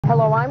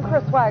Hello, I'm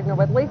Chris Wagner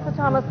with Lisa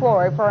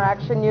Thomas-Laury for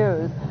Action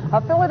News.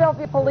 A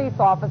Philadelphia police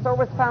officer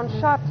was found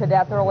shot to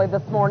death early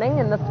this morning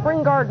in the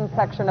Spring Garden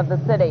section of the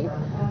city.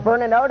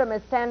 Vernon Odom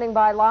is standing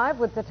by live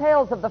with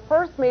details of the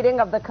first meeting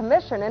of the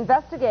commission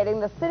investigating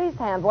the city's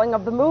handling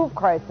of the move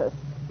crisis.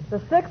 The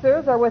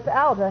Sixers are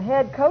without a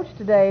head coach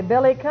today.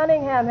 Billy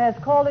Cunningham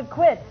has called it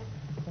quits.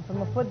 And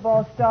from a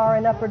football star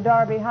in Upper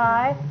Darby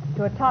High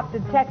to a top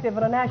detective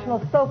in a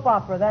national soap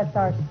opera, that's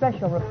our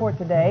special report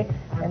today.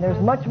 And there's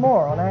much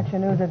more on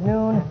Action News at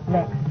noon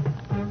next.